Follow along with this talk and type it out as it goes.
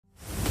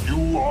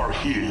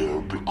here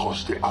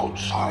because the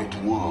outside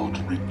world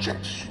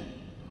rejects you.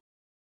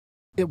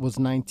 It was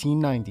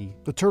 1990.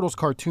 The Turtles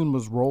cartoon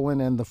was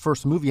rolling and the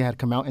first movie had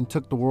come out and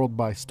took the world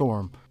by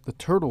storm. The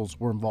Turtles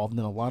were involved in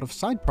a lot of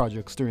side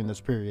projects during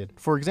this period.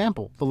 For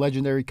example, the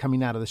legendary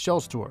Coming Out of the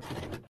Shells tour.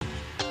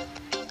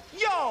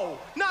 Yo,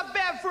 not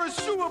bad for a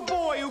sewer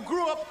boy who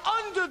grew up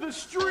under the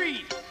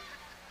street.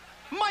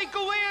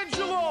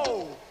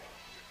 Michelangelo!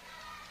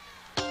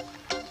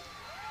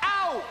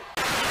 Ow!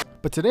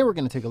 But today we're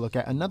going to take a look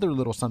at another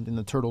little something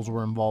the Turtles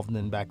were involved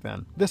in back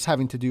then. This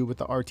having to do with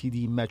the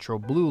RTD Metro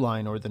Blue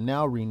Line, or the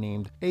now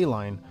renamed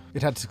A-Line.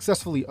 It had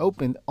successfully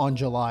opened on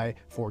July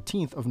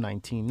 14th of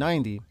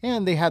 1990,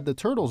 and they had the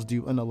Turtles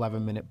do an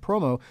 11-minute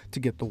promo to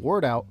get the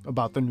word out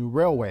about the new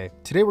railway.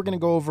 Today we're going to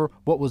go over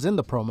what was in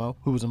the promo,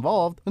 who was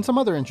involved, and some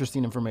other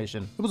interesting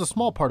information. It was a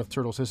small part of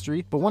Turtles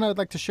history, but one I'd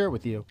like to share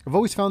with you. I've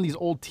always found these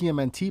old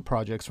TMNT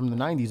projects from the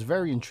 90s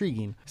very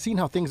intriguing. Seeing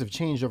how things have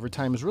changed over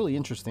time is really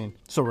interesting.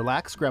 So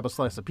relax, grab a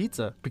slice of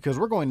pizza, because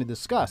we're going to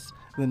discuss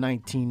the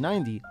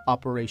 1990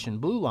 Operation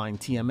Blue Line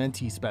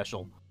TMNT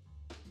special.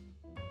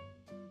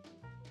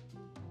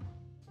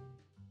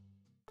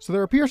 So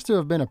there appears to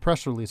have been a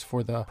press release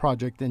for the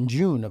project in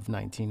June of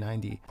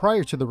 1990.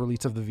 Prior to the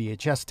release of the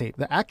VHS tape,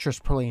 the actress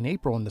playing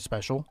April in the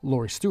special,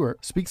 Laurie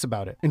Stewart, speaks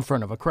about it in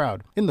front of a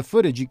crowd. In the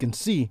footage, you can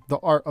see the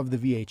art of the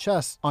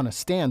VHS on a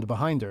stand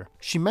behind her.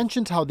 She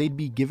mentions how they'd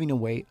be giving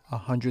away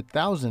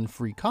 100,000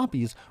 free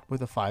copies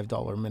with a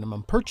 $5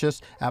 minimum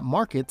purchase at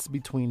markets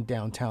between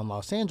downtown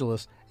Los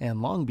Angeles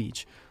and Long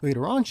Beach.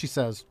 Later on, she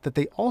says that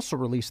they also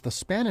released the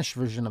Spanish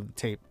version of the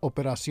tape,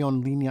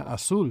 Operación Línea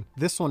Azul,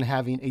 this one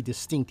having a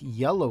distinct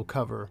yellow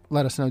cover.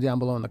 Let us know down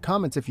below in the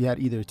comments if you had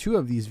either two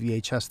of these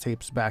VHS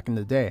tapes back in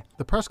the day.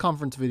 The press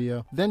conference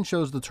video then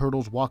shows the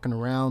Turtles walking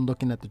around,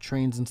 looking at the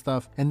trains and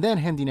stuff, and then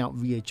handing out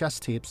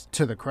VHS tapes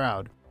to the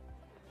crowd.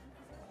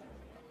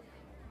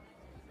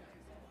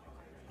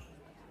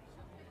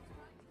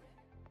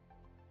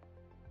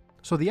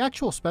 So the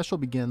actual special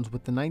begins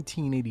with the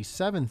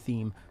 1987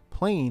 theme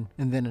playing,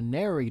 and then a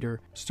narrator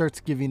starts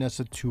giving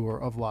us a tour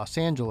of Los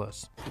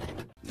Angeles.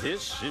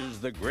 This is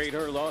the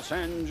greater Los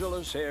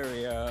Angeles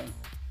area,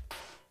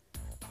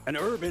 an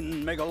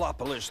urban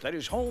megalopolis that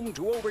is home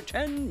to over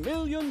 10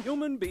 million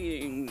human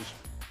beings.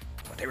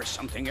 But there is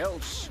something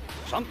else,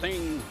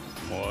 something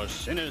more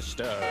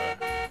sinister.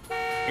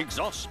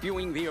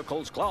 Exhaust-spewing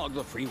vehicles clog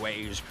the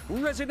freeways,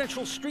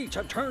 residential streets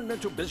have turned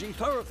into busy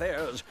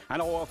thoroughfares,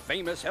 and our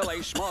famous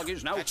LA smog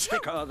is now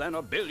thicker than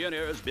a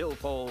billionaire's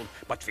billfold.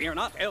 But fear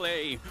not,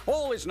 LA,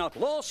 all is not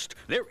lost,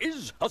 there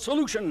is a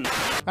solution.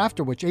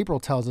 After which, April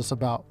tells us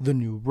about the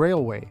new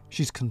railway.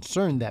 She's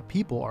concerned that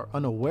people are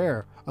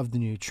unaware of the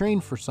new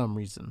train for some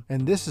reason,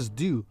 and this is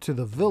due to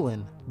the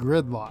villain,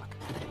 Gridlock.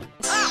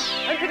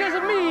 And because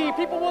of me,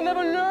 people will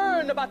never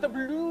learn about the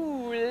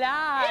blue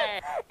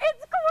line.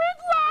 It's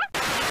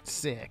Gridlock!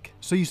 Sick.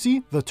 So you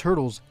see the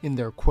Turtles in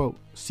their quote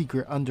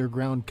secret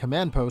underground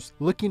command post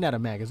looking at a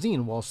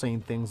magazine while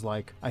saying things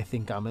like, "I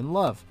think I'm in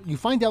love." You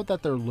find out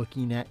that they're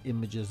looking at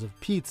images of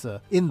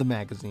pizza in the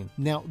magazine.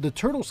 Now, the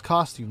Turtles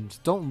costumes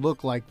don't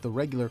look like the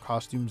regular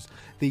costumes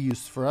they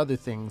used for other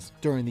things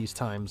during these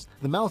times.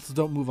 The mouths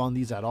don't move on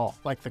these at all,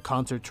 like the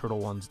concert turtle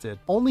ones did.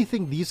 Only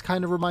thing these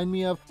kind of remind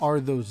me of are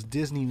those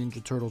Disney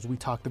Ninja Turtles we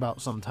talked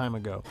about some time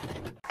ago.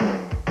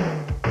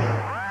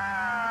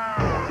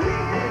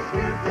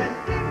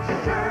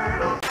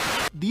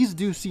 These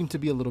do seem to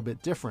be a little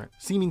bit different,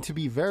 seeming to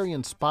be very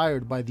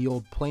inspired by the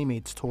old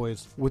Playmates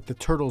toys, with the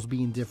Turtles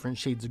being different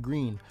shades of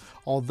green,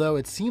 although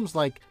it seems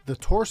like the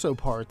torso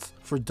parts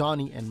for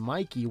Donnie and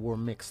Mikey were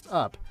mixed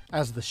up,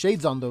 as the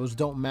shades on those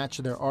don't match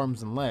their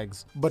arms and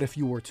legs, but if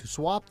you were to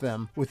swap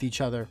them with each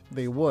other,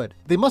 they would.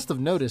 They must have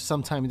noticed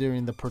sometime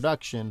during the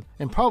production,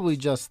 and probably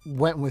just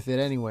went with it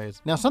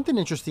anyways. Now, something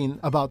interesting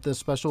about this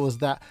special is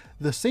that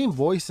the same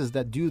voices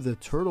that do the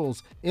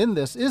Turtles in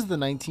this is the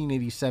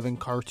 1987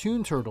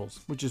 cartoon Turtles,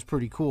 which is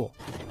pretty cool.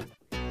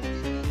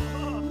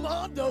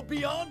 Mondo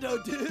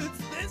Biondo, dudes!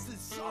 This is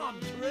some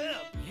trip!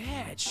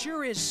 Yeah, it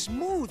sure is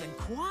smooth and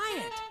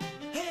quiet.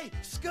 Hey,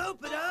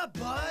 scoop it up,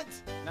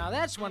 buds! Now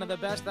that's one of the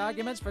best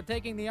arguments for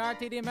taking the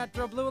RTD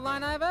Metro Blue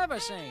Line I've ever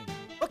seen.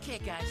 Okay,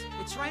 guys,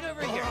 it's right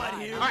over here.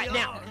 All right,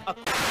 now.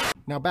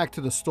 Now back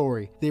to the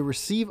story. They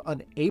receive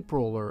an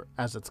April alert,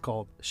 as it's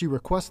called. She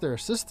requests their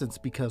assistance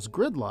because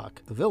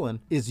Gridlock, the villain,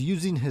 is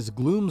using his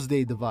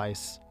Gloomsday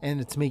device,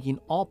 and it's making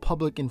all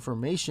public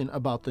information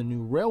about the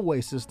new railway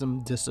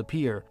system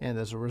disappear, and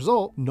as a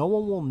result, no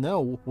one will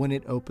know when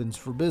it opens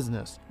for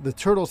business. The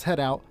Turtles head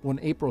out when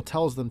April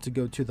tells them to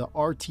go to the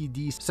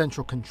RTD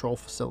Central Control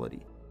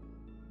Facility.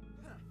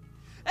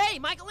 Hey,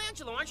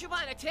 Michelangelo, aren't you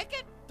buying a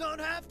ticket?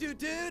 Don't have to,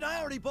 dude. I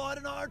already bought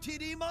an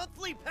RTD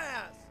monthly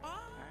pass.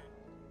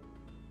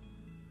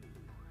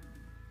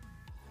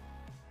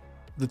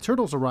 The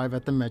Turtles arrive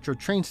at the Metro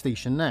train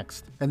station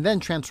next, and then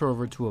transfer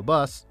over to a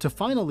bus to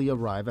finally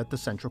arrive at the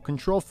Central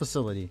Control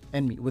Facility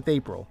and meet with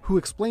April, who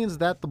explains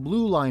that the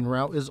Blue Line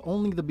route is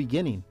only the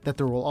beginning, that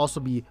there will also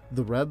be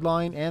the Red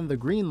Line and the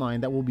Green Line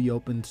that will be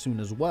opened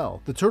soon as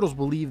well. The Turtles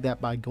believe that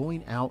by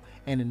going out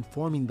and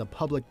informing the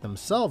public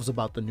themselves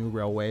about the new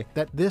railway,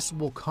 that this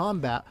will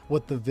combat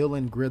what the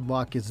villain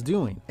Gridlock is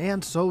doing.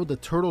 And so the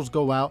Turtles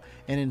go out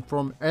and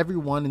inform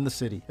everyone in the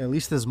city, at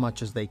least as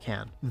much as they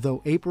can.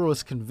 Though April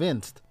is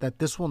convinced that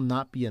this will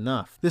not be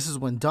enough. This is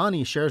when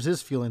Donnie shares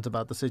his feelings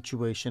about the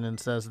situation and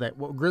says that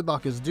what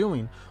Gridlock is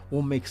doing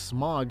will make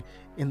smog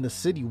in the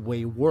city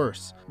way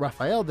worse.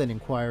 Raphael then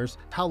inquires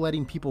how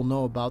letting people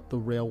know about the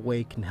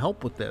railway can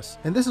help with this.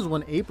 And this is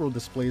when April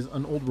displays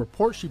an old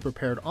report she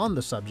prepared on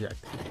the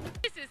subject.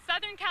 This is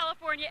Southern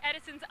California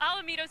Edison's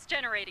Alamitos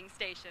Generating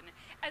Station.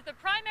 As the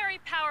primary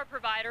power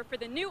provider for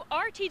the new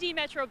RTD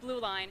Metro Blue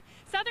Line,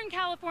 Southern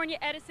California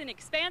Edison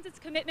expands its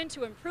commitment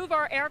to improve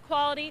our air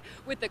quality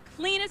with the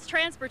cleanest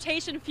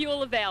transportation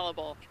fuel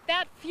available.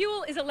 That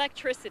fuel is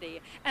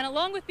electricity, and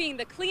along with being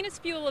the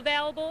cleanest fuel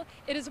available,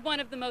 it is one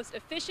of the most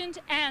efficient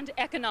and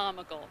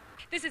economical.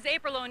 This is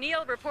April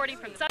O'Neil reporting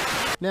from Southern.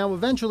 Now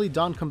eventually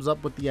Don comes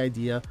up with the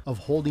idea of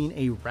holding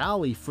a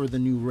rally for the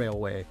new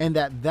railway, and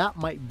that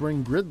might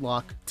bring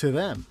Gridlock to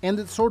them. And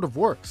it sort of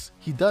works.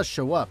 He does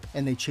show up,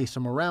 and they chase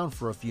him around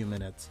for a few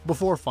minutes,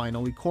 before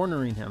finally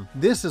cornering him.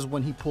 This is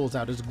when he pulls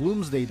out his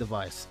Gloomsday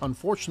device.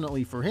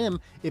 Unfortunately for him,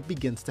 it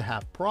begins to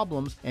have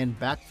problems and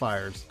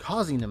backfires,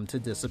 causing him to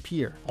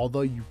disappear.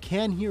 Although you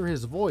can hear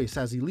his voice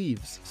as he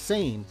leaves,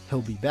 saying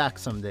he'll be back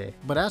someday.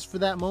 But as for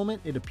that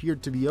moment, it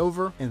appeared to be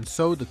over, and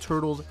so the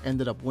Turtles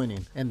ended up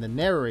winning, and the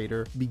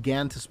narrator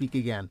began to speak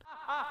again.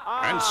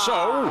 And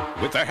so,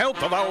 with the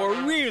help of our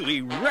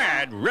really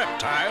rad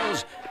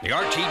reptiles, the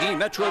RTD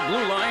Metro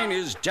Blue Line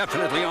is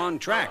definitely on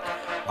track.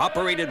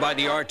 Operated by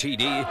the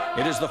RTD,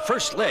 it is the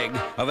first leg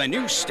of a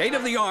new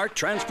state-of-the-art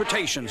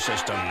transportation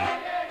system.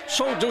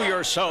 So do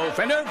yourself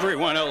and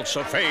everyone else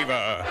a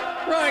favor.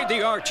 Ride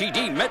the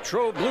RTD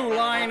Metro Blue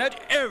Line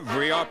at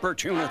every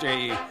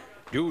opportunity.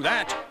 Do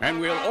that, and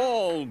we'll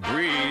all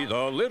breathe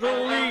a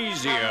little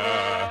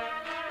easier.